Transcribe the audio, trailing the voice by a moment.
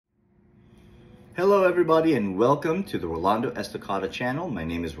Hello everybody and welcome to the Rolando Estacada channel. My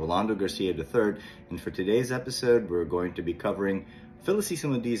name is Rolando Garcia III, and for today's episode we're going to be covering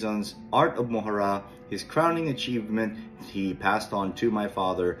Felicissimo Dizon's Art of Mohara, his crowning achievement he passed on to my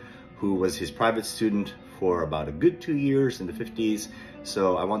father, who was his private student for about a good 2 years in the 50s.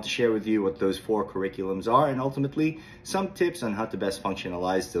 So I want to share with you what those 4 curriculums are and ultimately some tips on how to best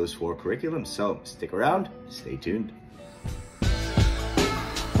functionalize those 4 curriculums. So stick around, stay tuned.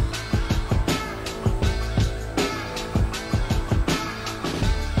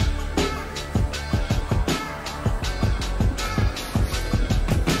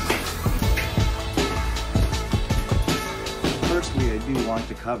 Want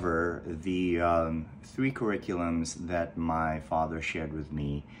to cover the 3 curriculums that my father shared with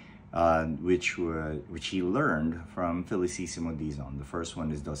me, which he learned from Felicissimo Dizon. The first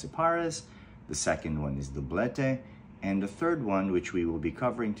one is 12 pares, the second one is doblete, and the third one, which we will be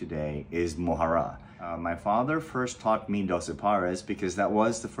covering today, is Mohara. My father first taught me 12 pares because that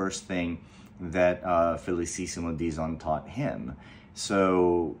was the first thing that Felicissimo Dizon taught him.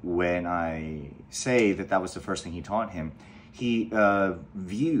 So when I say that that was the first thing he taught him, Dizon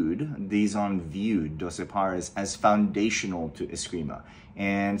viewed 12 pares as foundational to Eskrima,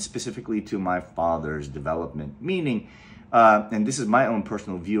 and specifically to my father's development, meaning, and this is my own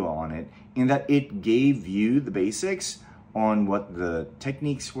personal view on it, in that it gave you the basics on what the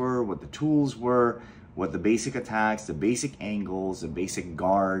techniques were, what the tools were, what the basic attacks, the basic angles, the basic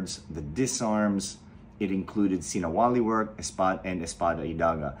guards, the disarms. It included sinawali work, and espada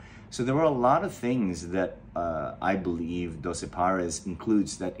idaga. So there were a lot of things that I believe 12 pares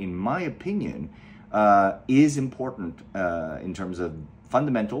includes that, in my opinion, is important in terms of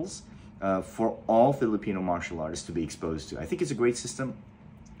fundamentals for all Filipino martial artists to be exposed to. I think it's a great system.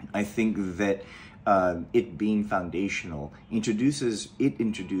 I think that it being foundational introduces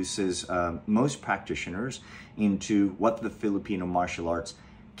most practitioners into what the Filipino martial arts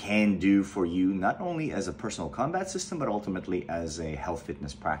can do for you, not only as a personal combat system, but ultimately as a health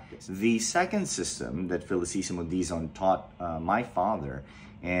fitness practice. The second system that Felicissimo Dizon taught my father,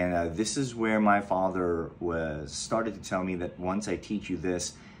 and this is where my father started to tell me that once I teach you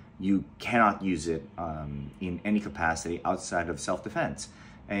this, you cannot use it in any capacity outside of self-defense.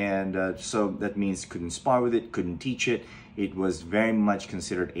 And so that means couldn't spar with it, couldn't teach it. It was very much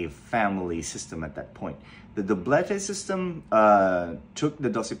considered a family system at that point. The doblete system took the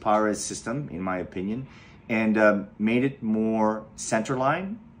 12 pares system, in my opinion, and made it more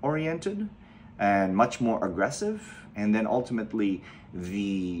centerline oriented and much more aggressive. And then ultimately,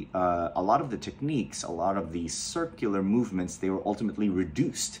 a lot of the techniques, a lot of the circular movements, they were ultimately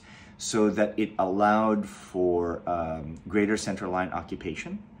reduced so that it allowed for greater centerline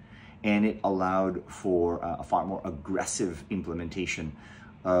occupation, and it allowed for a far more aggressive implementation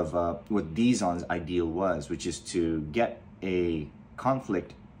of what Dizon's ideal was, which is to get a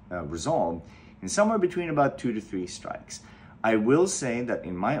conflict resolved in somewhere between about 2 to 3 strikes. I will say that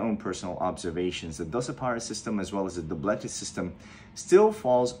in my own personal observations, the 12 pares system as well as the doblete system still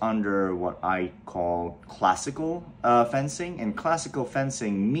falls under what I call classical fencing, and classical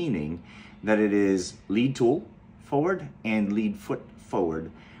fencing meaning that it is lead tool forward and lead foot forward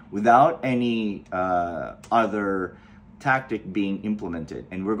without any other tactic being implemented.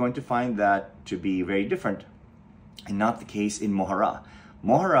 And we're going to find that to be very different and not the case in Mohara.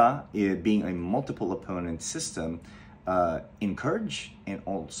 Mohara, being a multiple opponent system, encouraged and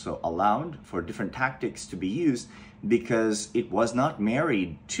also allowed for different tactics to be used because it was not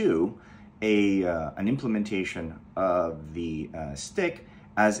married to an implementation of the stick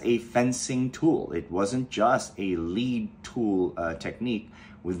as a fencing tool. It wasn't just a lead tool technique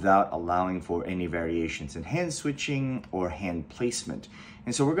without allowing for any variations in hand switching or hand placement.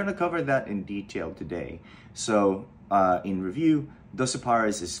 And so we're going to cover that in detail today. So in review, 12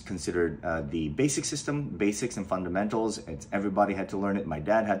 pares is considered the basic system, basics and fundamentals. Everybody had to learn it. My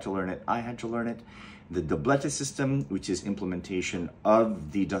dad had to learn it. I had to learn it. The doblete system, which is implementation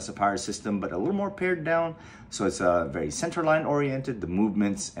of the 12 pares system, but a little more pared down. So it's very centerline oriented. The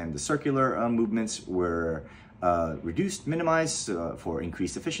movements and the circular movements were reduced, minimized for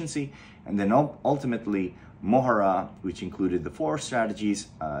increased efficiency. And then ultimately, Mohara, which included the 4 strategies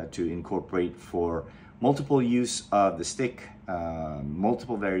to incorporate for multiple use of the stick,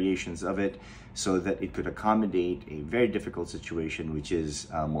 multiple variations of it, so that it could accommodate a very difficult situation, which is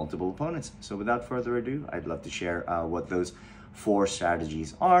multiple opponents. So without further ado, I'd love to share what those 4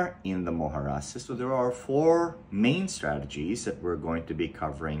 strategies are in the Mohara system. So there are 4 main strategies that we're going to be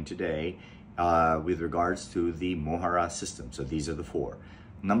covering today with regards to the Mohara system. So these are the 4.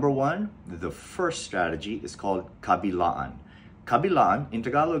 Number 1, the first strategy is called kabilaan. Kabilaan, in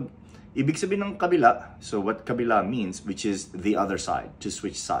Tagalog, Ibig sabihin ng kabila, so what kabila means, which is the other side, to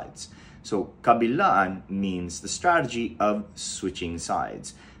switch sides. So kabilaan means the strategy of switching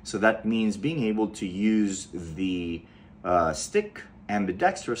sides. So that means being able to use the stick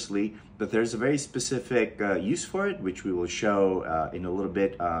ambidextrously, but there's a very specific use for it, which we will show in a little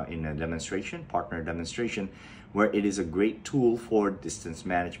bit in a demonstration, partner demonstration, where it is a great tool for distance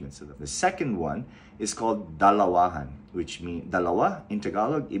management. So the second one is called dalawahan, which means dalawa in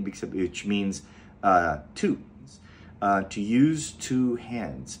Tagalog, which means two, to use two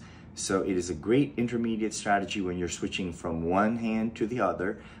hands. So it is a great intermediate strategy when you're switching from one hand to the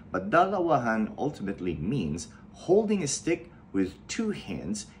other. But dalawahan ultimately means holding a stick with two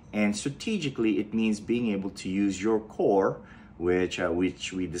hands, and strategically it means being able to use your core,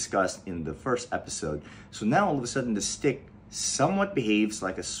 which we discussed in the first episode. So now all of a sudden the stick somewhat behaves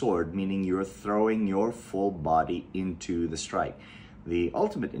like a sword, meaning you're throwing your full body into the strike. The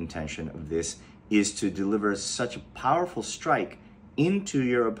ultimate intention of this is to deliver such a powerful strike into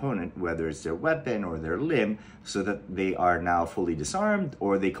your opponent, whether it's their weapon or their limb, so that they are now fully disarmed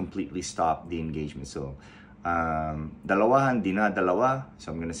or they completely stop the engagement. So dalawahan, dinadalawa.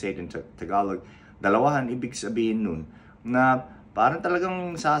 So I'm gonna say it in Tagalog. Dalawahan, ibig sabihin nun na parang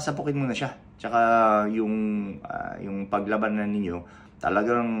talagang sasapukin mo na siya. Tsaka yung paglabanan ninyo,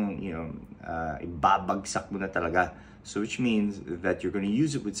 talagang, ibabagsak mo na talaga. So which means that you're going to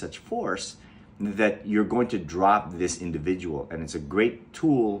use it with such force that you're going to drop this individual. And it's a great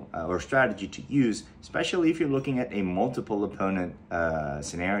tool or strategy to use, especially if you're looking at a multiple opponent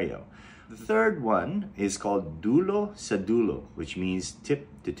scenario. The third one is called dulo sa dulo, which means tip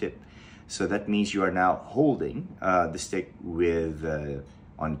to tip. So that means you are now holding the stick with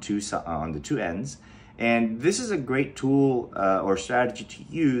on the two ends. And this is a great tool or strategy to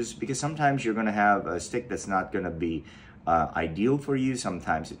use, because sometimes you're going to have a stick that's not going to be ideal for you.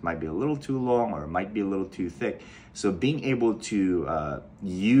 Sometimes it might be a little too long, or it might be a little too thick. So being able to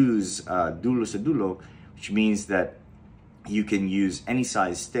use dulo sa dulo, which means that you can use any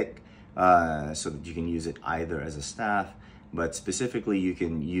size stick, so that you can use it either as a staff, but specifically you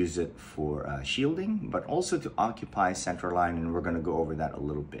can use it for shielding, but also to occupy central line, and we're going to go over that a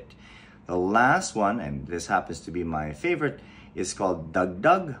little bit. The last one, and this happens to be my favorite, is called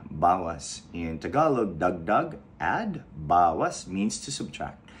dagdag bawas. In Tagalog, dagdag, add, bawas means to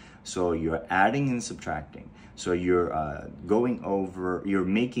subtract. So you're adding and subtracting. So you're you're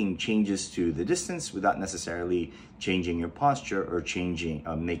making changes to the distance without necessarily changing your posture or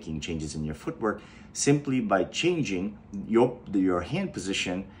making changes in your footwork, simply by changing your hand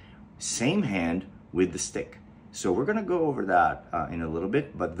position, same hand with the stick. So we're gonna go over that in a little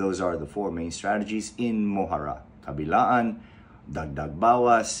bit, but those are the four main strategies in Mohara: kabilaan, dagdag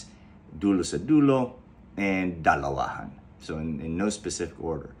bawas, dulo sa dulo, and dalawahan. So in no specific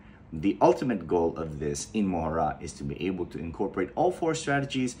order. The ultimate goal of this in Mohara is to be able to incorporate all four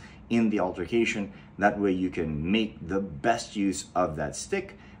strategies in the altercation. That way you can make the best use of that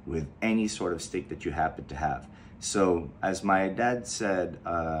stick with any sort of stick that you happen to have. So as my dad said,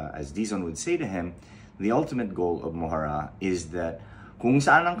 as Dizon would say to him, the ultimate goal of Mohara is that kung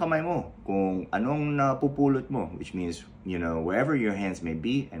saan ang kamay mo, kung anong napupulot mo, which means, wherever your hands may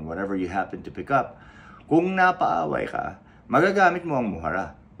be and whatever you happen to pick up, kung napaaway ka, magagamit mo ang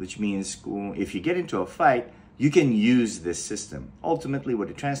Mohara. Which means if you get into a fight, you can use this system. Ultimately,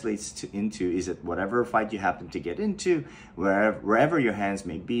 what it translates into is that whatever fight you happen to get into, wherever your hands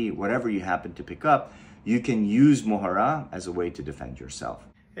may be, whatever you happen to pick up, you can use Mohara as a way to defend yourself.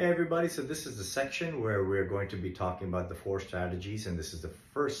 Hey everybody, so this is the section where we're going to be talking about the four strategies, and this is the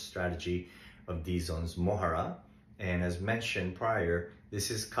first strategy of Dizon's Mohara. And as mentioned prior,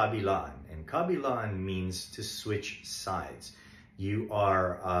 this is kabilaan, and kabilaan means to switch sides. You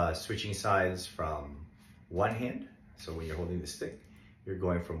are switching sides from one hand. So when you're holding the stick, you're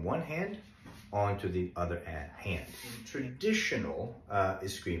going from one hand onto the other hand. Traditional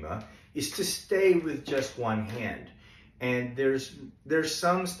Eskrima is to stay with just one hand. And there's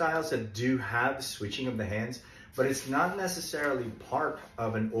some styles that do have switching of the hands, but it's not necessarily part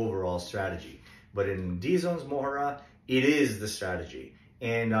of an overall strategy. But in Dizon's Mohara, it is the strategy.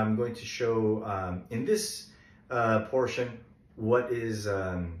 And I'm going to show in this portion what is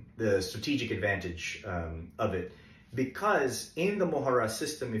the strategic advantage of it. Because in the Mohara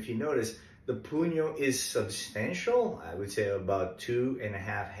system, if you notice, the puño is substantial. I would say about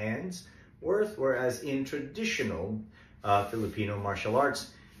 2.5 hands worth, whereas in traditional Filipino martial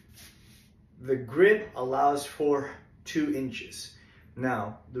arts, the grip allows for 2 inches.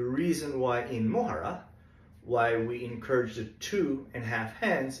 Now, the reason why in Mohara, why we encourage the 2.5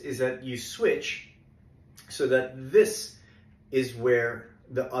 hands is that you switch so that this is where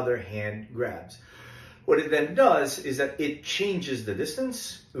the other hand grabs. What it then does is that it changes the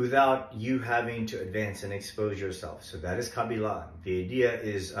distance without you having to advance and expose yourself. So that is kabilaan. The idea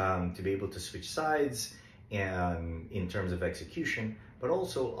is to be able to switch sides in terms of execution, but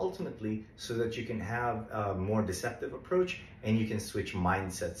also ultimately so that you can have a more deceptive approach and you can switch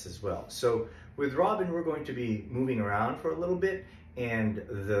mindsets as well. So with Robin, we're going to be moving around for a little bit, and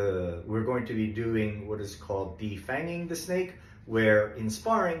we're going to be doing what is called defanging the snake, where in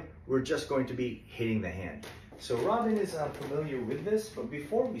sparring, we're just going to be hitting the hand. So Robin is familiar with this, but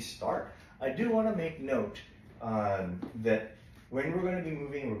before we start, I do want to make note that when we're going to be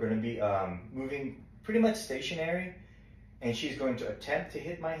moving, we're going to be moving pretty much stationary, and she's going to attempt to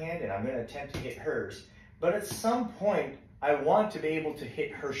hit my hand, and I'm going to attempt to hit hers. But at some point, I want to be able to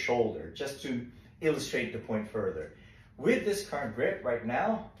hit her shoulder, just to illustrate the point further. With this current grip right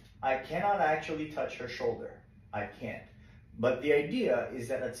now, I cannot actually touch her shoulder. I can't. But the idea is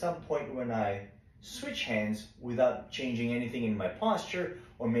that at some point when I switch hands without changing anything in my posture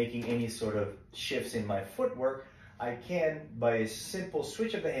or making any sort of shifts in my footwork, I can, by a simple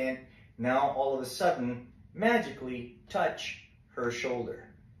switch of the hand, now all of a sudden magically touch her shoulder.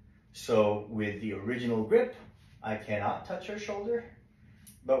 So with the original grip, I cannot touch her shoulder.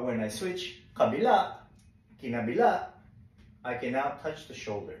 But when I switch kabila, kinabila, I can now touch the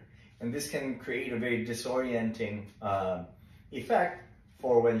shoulder. And this can create a very disorienting effect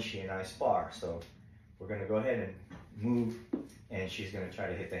for when she and I spar. So we're going to go ahead and move, and she's going to try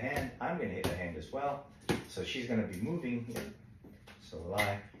to hit the hand. I'm going to hit the hand as well. So she's going to be moving here. So will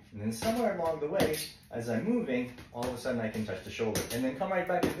I. And then somewhere along the way, as I'm moving, all of a sudden I can touch the shoulder and then come right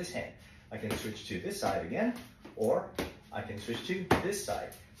back to this hand. I can switch to this side again, or I can switch to this side.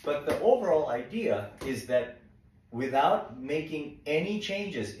 But the overall idea is that without making any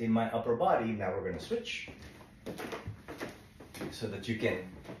changes in my upper body, now we're going to switch so that you can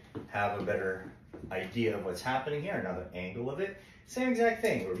have a better idea of what's happening here, another angle of it. Same exact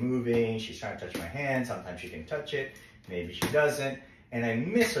thing. We're moving, she's trying to touch my hand, sometimes she can touch it, maybe she doesn't, and I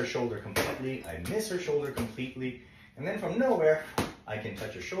miss her shoulder completely, and then from nowhere, I can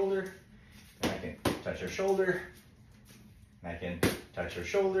touch her shoulder, and I can touch her shoulder, and I can touch her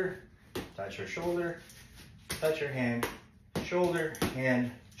shoulder, touch her shoulder, touch her hand, shoulder,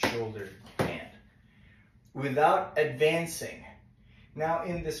 hand, shoulder, hand, without advancing. Now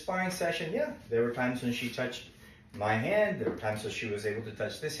in the sparring session, yeah, there were times when she touched my hand, there were times when she was able to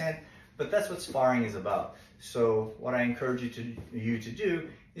touch this hand, but that's what sparring is about. So what I encourage you to do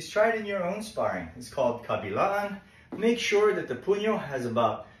is try it in your own sparring. It's called kabilaan. Make sure that the puño has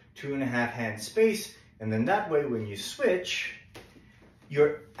about 2.5 hand space, and then that way when you switch,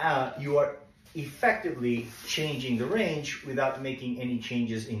 you are effectively changing the range without making any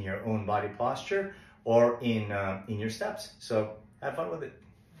changes in your own body posture or in your steps. So have fun with it.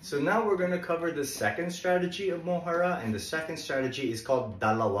 So now we're going to cover the second strategy of Mohara, and the second strategy is called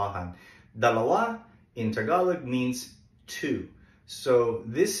dalawahan. Dalawa in Tagalog means two. So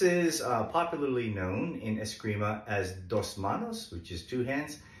this is popularly known in Eskrima as dos manos, which is 2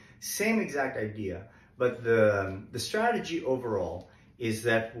 hands. Same exact idea, but the strategy overall is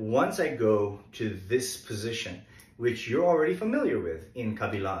that once I go to this position, which you're already familiar with in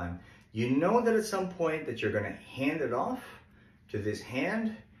kabilaan, you know that at some point that you're going to hand it off to this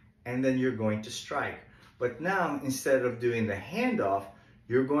hand, and then you're going to strike. But now, instead of doing the handoff,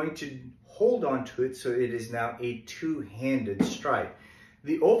 you're going to hold on to it, so it is now a 2-handed strike.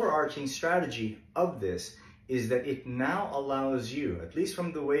 The overarching strategy of this is that it now allows you, at least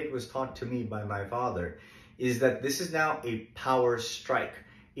from the way it was taught to me by my father, is that this is now a power strike.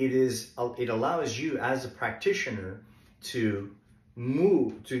 It allows you as a practitioner to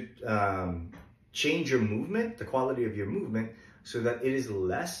move, to change your movement, the quality of your movement, so that it is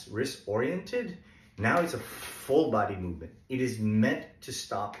less risk-oriented. Now it's a full body movement. It is meant to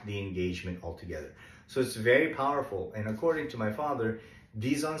stop the engagement altogether. So it's very powerful. And according to my father,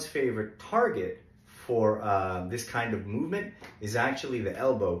 Dizon's favorite target for this kind of movement is actually the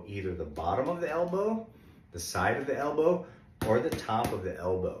elbow, either the bottom of the elbow, the side of the elbow, or the top of the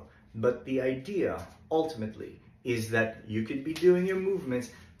elbow. But the idea, ultimately, is that you could be doing your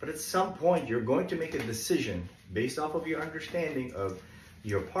movements, but at some point you're going to make a decision based off of your understanding of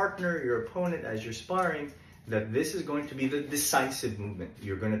your partner, your opponent as you're sparring, that this is going to be the decisive movement.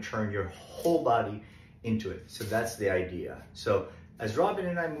 You're going to turn your whole body into it. So that's the idea. So as Robin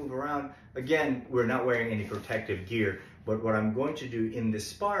and I move around, again, we're not wearing any protective gear, but what I'm going to do in this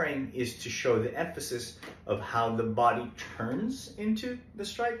sparring is to show the emphasis of how the body turns into the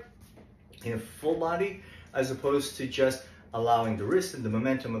strike in a full body, as opposed to just allowing the wrist and the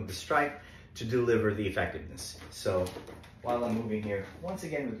momentum of the strike to deliver the effectiveness. So while I'm moving here. Once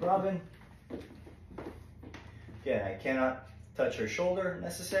again with Robin. Again, I cannot touch her shoulder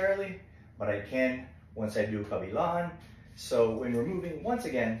necessarily, but I can once I do kabilaan. So when we're moving, once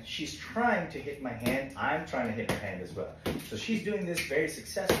again, she's trying to hit my hand. I'm trying to hit her hand as well. So she's doing this very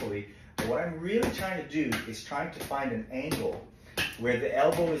successfully. But what I'm really trying to do is trying to find an angle where the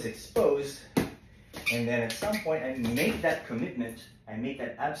elbow is exposed. And then at some point, I make that commitment. I make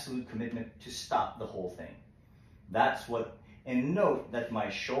that absolute commitment to stop the whole thing. That's what, and note that my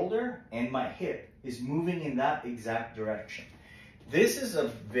shoulder and my hip is moving in that exact direction. This is a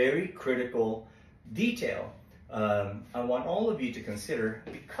very critical detail I want all of you to consider,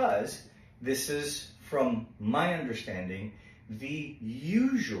 because this is, from my understanding, the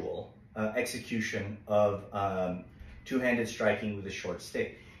usual execution of two-handed striking with a short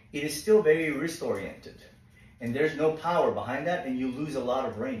stick. It is still very wrist-oriented, and there's no power behind that, and you lose a lot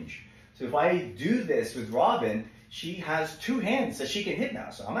of range. So if I do this with Robin, she has two hands that she can hit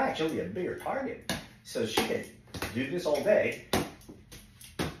now, so I'm actually a bigger target. So she can do this all day,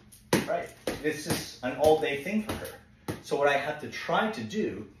 right? This is an all-day thing for her. So what I have to try to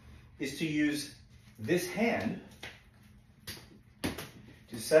do is to use this hand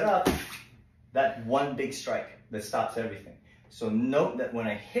to set up that one big strike that stops everything. So note that when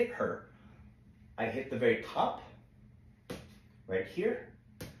I hit her, I hit the very top, right here.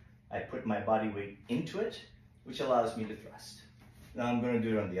 I put my body weight into it, which allows me to thrust. Now I'm going to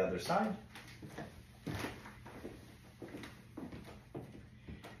do it on the other side.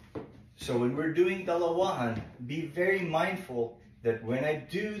 So when we're doing dalawahan, be very mindful that when I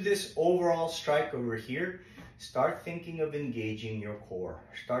do this overall strike over here, start thinking of engaging your core.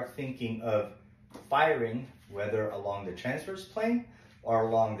 Start thinking of firing, whether along the transverse plane or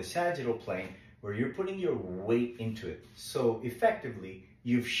along the sagittal plane, where you're putting your weight into it. So effectively,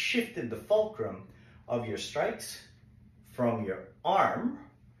 you've shifted the fulcrum of your strikes from your arm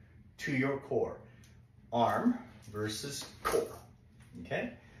to your core. Arm versus core,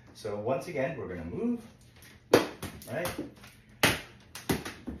 okay? So once again, we're gonna move, right?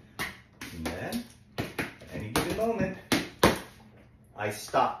 And then, at any given moment, I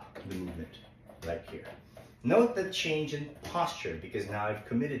stop the movement right here. Note the change in posture, because now I've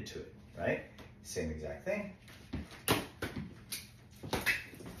committed to it, right? Same exact thing.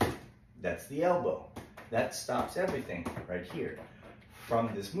 That's the elbow. That stops everything right here. From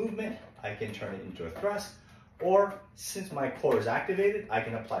this movement, I can turn it into a thrust, or since my core is activated, I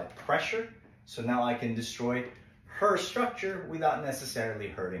can apply pressure. So now I can destroy her structure without necessarily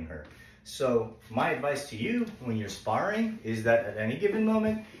hurting her. So my advice to you when you're sparring is that at any given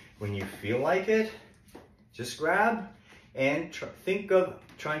moment, when you feel like it, just grab and think of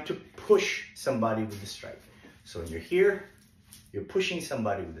trying to push somebody with the strike. So you're here, you're pushing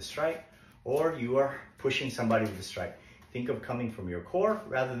somebody with the strike, or you are pushing somebody with the strike. Think of coming from your core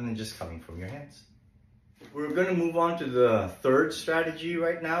rather than just coming from your hands. We're going to move on to the third strategy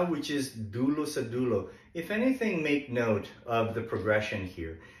right now, which is dulo sa dulo. If anything, make note of the progression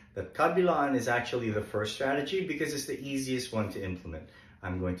here. That kabilaan is actually the first strategy because it's the easiest one to implement.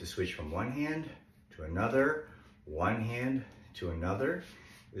 I'm going to switch from one hand to another, one hand to another.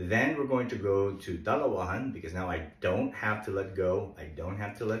 Then we're going to go to dalawahan, because now I don't have to let go. I don't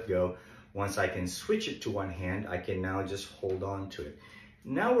have to let go. Once I can switch it to one hand, I can now just hold on to it.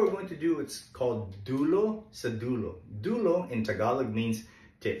 Now we're going to do what's called dulo sa dulo. Dulo in Tagalog means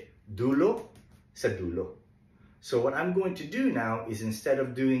tip. Dulo sa dulo. So what I'm going to do now is, instead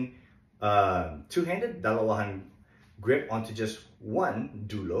of doing two-handed dalawahan grip onto just one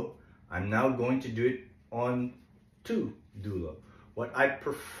dulo, I'm now going to do it on two dulo. What I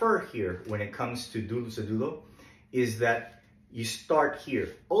prefer here when it comes to dulo sa dulo is that you start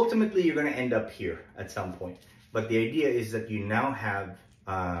here. Ultimately, you're going to end up here at some point. But the idea is that you now have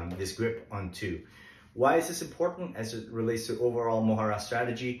this grip on two. Why is this important as it relates to overall Mohara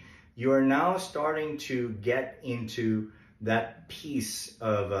strategy? You are now starting to get into that piece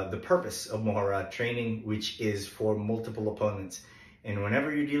of the purpose of Mohara training, which is for multiple opponents. And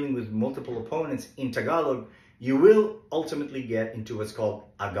whenever you're dealing with multiple opponents in Tagalog, you will ultimately get into what's called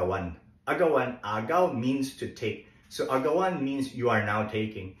agawan. Agawan, agaw means to take. So agawan means you are now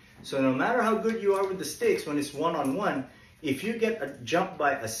taking. So no matter how good you are with the sticks, when it's one-on-one, if you get jumped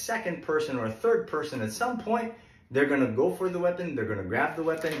by a second person or a third person, at some point, they're going to go for the weapon, they're going to grab the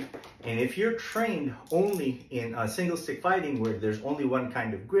weapon. And if you're trained only in single stick fighting, where there's only one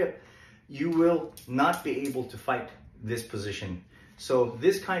kind of grip, you will not be able to fight this position. So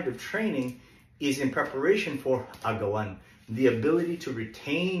this kind of training is in preparation for agawan, the ability to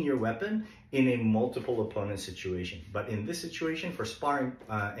retain your weapon in a multiple opponent situation. But in this situation, for sparring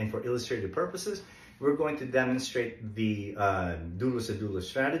and for illustrative purposes, we're going to demonstrate the dulo sa dulo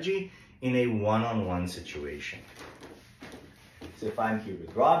strategy in a one-on-one situation. So if I'm here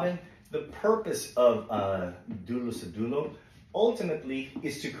with Robin, the purpose of dulo sa dulo ultimately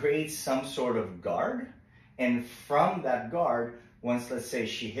is to create some sort of guard. And from that guard, once, let's say,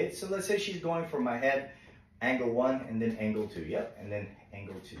 she hits, so let's say she's going for my head, angle 1 and then angle 2, yep, and then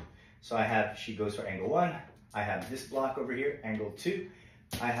angle 2. So she goes for angle 1, I have this block over here, angle 2,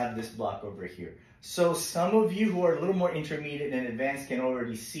 I have this block over here. So some of you who are a little more intermediate and advanced can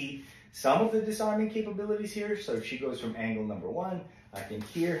already see some of the disarming capabilities here. So if she goes from angle number 1, I can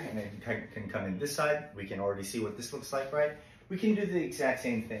here, and then can come in this side. We can already see what this looks like, right? We can do the exact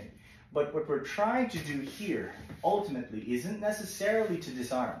same thing. But what we're trying to do here, ultimately, isn't necessarily to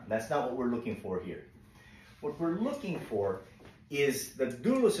disarm. That's not what we're looking for here. What we're looking for is the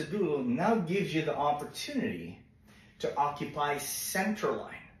dulo sa dulo now gives you the opportunity to occupy center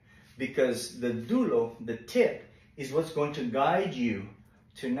line, because the dulo, the tip, is what's going to guide you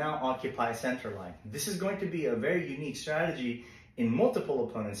to now occupy center line. This is going to be a very unique strategy in multiple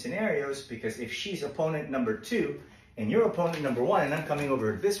opponent scenarios, because if she's opponent number 2 and you're opponent number 1 and I'm coming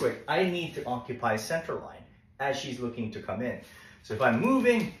over this way, I need to occupy center line as she's looking to come in. So if I'm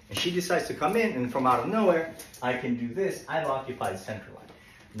moving and she decides to come in, and from out of nowhere, I can do this, I've occupied center line.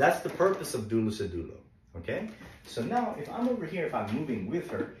 That's the purpose of dulo sa dulo, okay? So now if I'm over here, if I'm moving with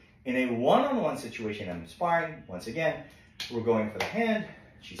her, in a one-on-one situation, I'm sparring, once again, we're going for the hand,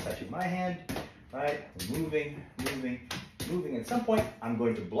 she's touching my hand, right? We're moving, moving, moving. At some point, I'm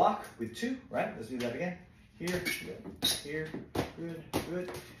going to block with 2, right? Let's do that again. Here, good, here, good,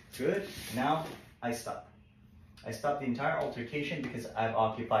 good, good. Now I stop. I stop the entire altercation because I've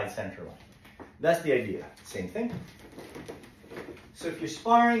occupied center line. That's the idea. Same thing. So if you're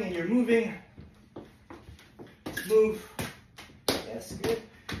sparring and you're moving, move. Yes, good.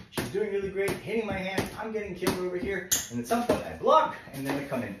 She's doing really great, hitting my hand. I'm getting killed over here. And at some point I block, and then I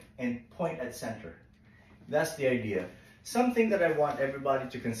come in and point at center. That's the idea. Something that I want everybody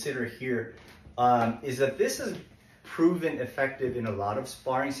to consider here is that this is proven effective in a lot of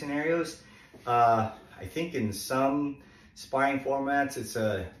sparring scenarios. I think in some sparring formats, it's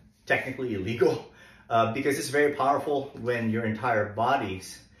technically illegal because it's very powerful when your entire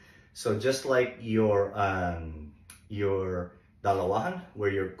bodies, so just like your dalawahan, where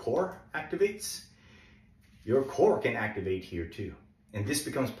your core activates, your core can activate here too. And this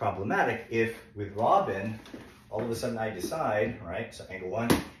becomes problematic if, with Robin, all of a sudden I decide, right, so angle 1,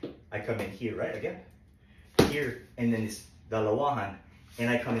 I come in here, right, again, here, and then it's dalawahan, and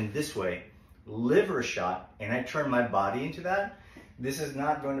I come in this way, liver shot, and I turn my body into that. This is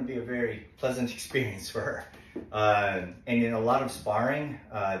not going to be a very pleasant experience for her. And in a lot of sparring,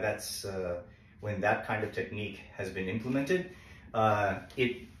 that's when that kind of technique has been implemented,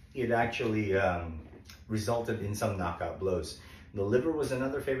 it actually resulted in some knockout blows. The liver was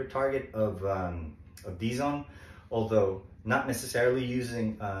another favorite target of Dizon, although not necessarily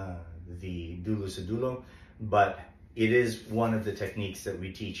using the dulo sa dulo, but it is one of the techniques that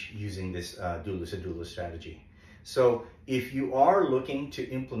we teach using this dulo sa dulo strategy. So if you are looking to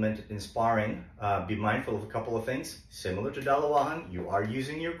implement it in sparring, be mindful of a couple of things. Similar to dalawahan, you are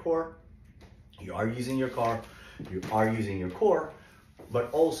using your core, you are using your core, you are using your core,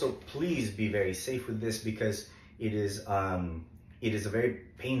 but also please be very safe with this, because it is a very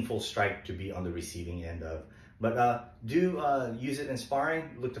painful strike to be on the receiving end of. But do use it in sparring,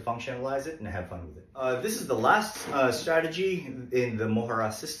 look to functionalize it, and have fun with it. This is the last strategy in the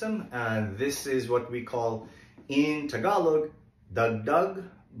Mohara system, and this is what we call, in Tagalog, dagdag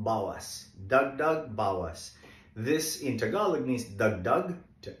bawas. Dagdag bawas. This in Tagalog means dagdag,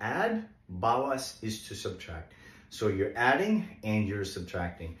 to add, bawas is to subtract. So you're adding and you're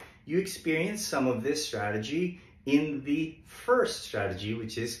subtracting. You experience some of this strategy in the first strategy,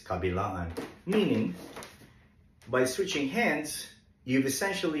 which is kabilaan, meaning by switching hands, you've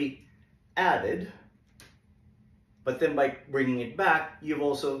essentially added, but then by bringing it back, you've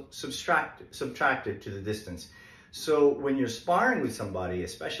also subtracted to the distance. So when you're sparring with somebody,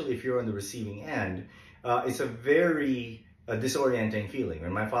 especially if you're on the receiving end, it's a very disorienting feeling.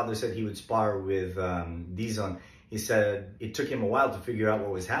 When my father said he would spar with Dizon, he said it took him a while to figure out what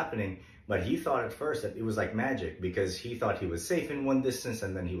was happening, but he thought at first that it was like magic, because he thought he was safe in one distance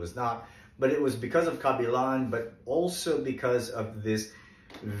and then he was not. But it was because of kabilaan, but also because of this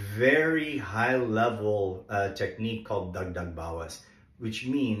very high level technique called dagdag bawas, which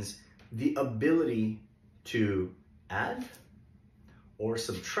means the ability to add or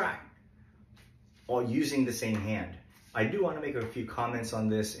subtract all using the same hand. I do want to make a few comments on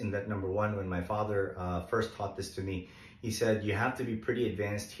this, in that number one, when my father first taught this to me, he said, you have to be pretty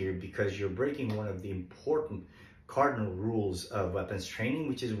advanced here because you're breaking one of the important cardinal rules of weapons training,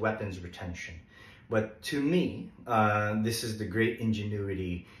 which is weapons retention. But to me, this is the great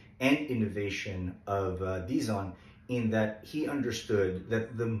ingenuity and innovation of Dizon, in that he understood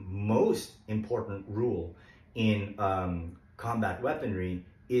that the most important rule in combat weaponry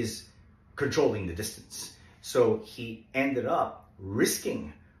is controlling the distance. So he ended up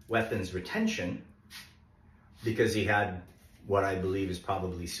risking weapons retention because he had what I believe is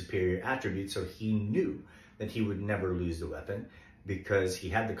probably superior attributes. So he knew that he would never lose the weapon because he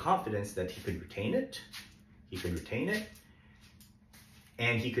had the confidence that he could retain it,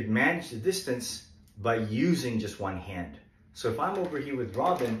 and he could manage the distance by using just one hand. So if I'm over here with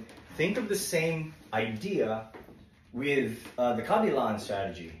Robin, think of the same idea with the Kabilaan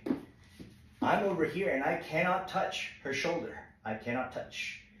strategy. I'm over here and I cannot touch her shoulder. I cannot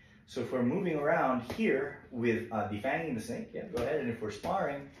touch. So if we're moving around here with defanging the snake, yeah, go ahead. And if we're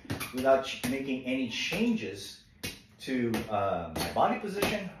sparring without making any changes to my body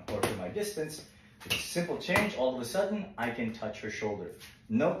position or to my distance, with a simple change, all of a sudden, I can touch her shoulder.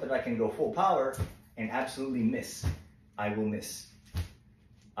 Note that I can go full power and absolutely miss. I will miss.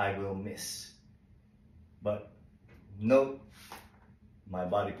 I will miss. But note my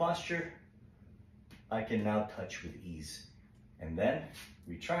body posture, I can now touch with ease. And then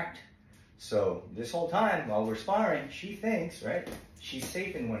retract. So this whole time while we're sparring, she thinks, right, she's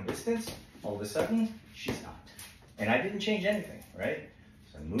safe in one distance. All of a sudden, she's not. And I didn't change anything, right?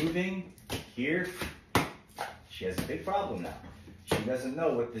 So I'm moving here. She has a big problem now. She doesn't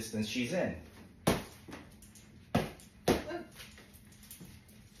know what distance she's in.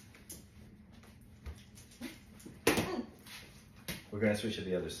 We're going to switch to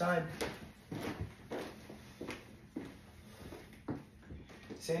the other side.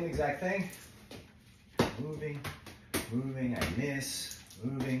 Same exact thing. Moving, moving, I miss,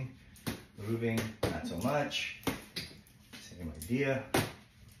 moving, moving, not so much. Same idea.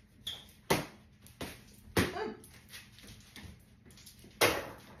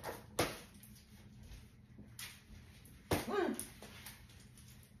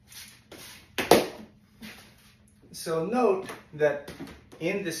 So note that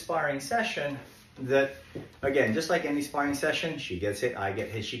in this sparring session, that again, just like any sparring session, she gets hit, I get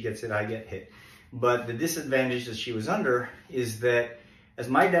hit, she gets hit, I get hit. But the disadvantage that she was under is that, as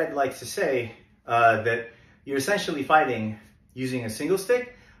my dad likes to say, that you're essentially fighting using a single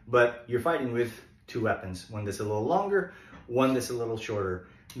stick, but you're fighting with two weapons, one that's a little longer, one that's a little shorter.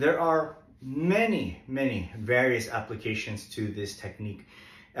 There are many, many various applications to this technique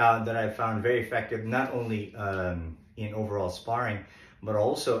that I've found very effective, not only in overall sparring, but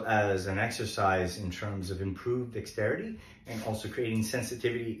also as an exercise in terms of improved dexterity and also creating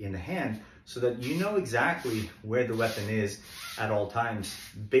sensitivity in the hand so that you know exactly where the weapon is at all times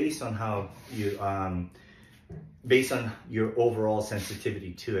based on how you, based on your overall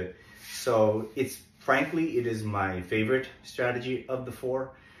sensitivity to it. So frankly, it is my favorite strategy of the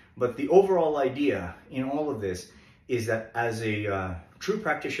four, but the overall idea in all of this is that as a true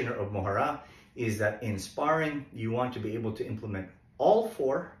practitioner of Mohara, is that in sparring, you want to be able to implement all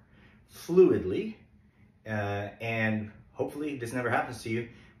four fluidly, and hopefully this never happens to you,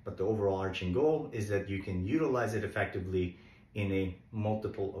 but the overarching goal is that you can utilize it effectively in a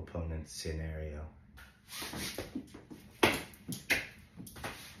multiple opponent scenario.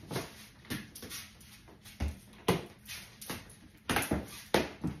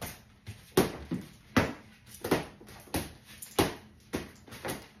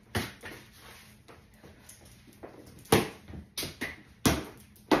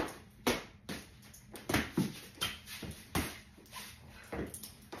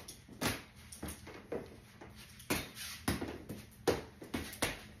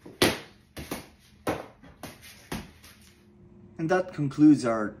 And that concludes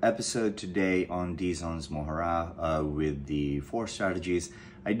our episode today on Dizon's Mohara with the 4 strategies.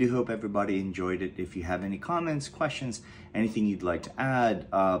 I do hope everybody enjoyed it. If you have any comments, questions, anything you'd like to add,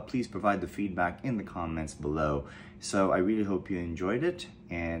 please provide the feedback in the comments below. So I really hope you enjoyed it.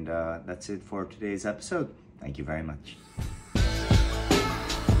 And that's it for today's episode. Thank you very much.